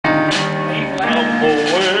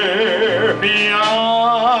Somewhere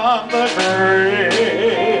beyond the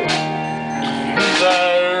grave,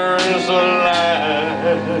 there's a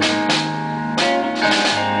land.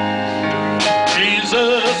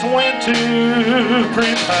 Jesus went to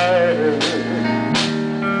prepare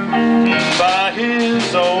by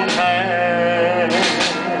his own hand,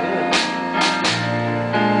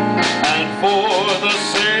 and for the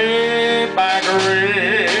saved by grace,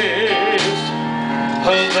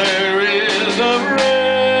 there is a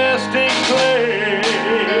resting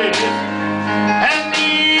place, and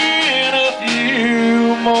in a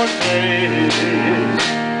few more days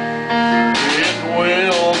it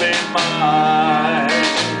will be mine.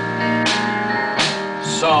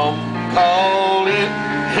 Some call it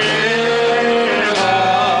heaven,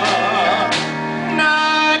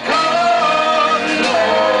 I call it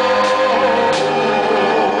home.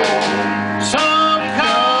 Some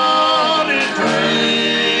call it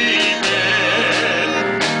dreaming.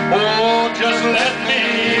 Oh, just let me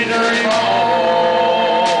dream on.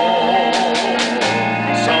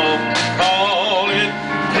 Some call it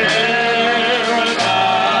paradise,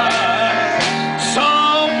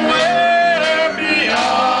 somewhere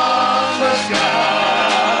beyond the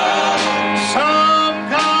sky. Some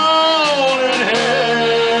call it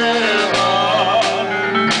heaven,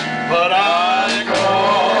 but I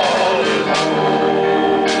call it home.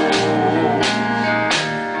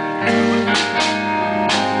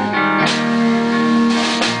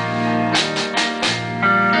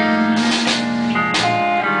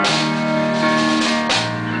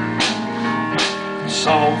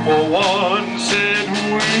 Someone said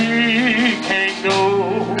we can't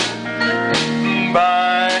go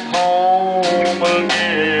back home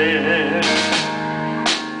again,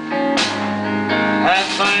 and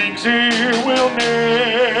things here will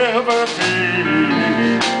never be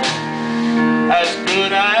as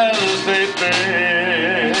good as they've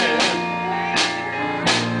been.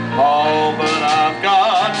 Oh, but I've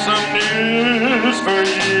got some news for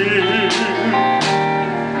you.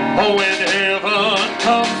 Oh, when heaven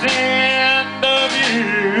comes into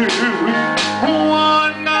view,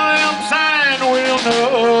 one glimpse and we'll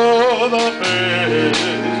know the best.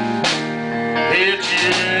 It's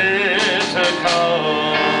yet to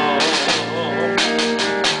come.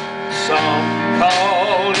 Some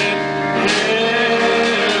call it heaven,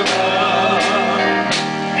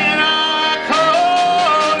 and I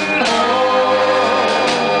call it home.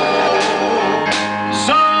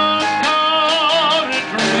 Some call it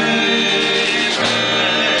dreaming.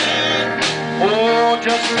 Oh,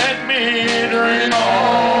 just let me dream on.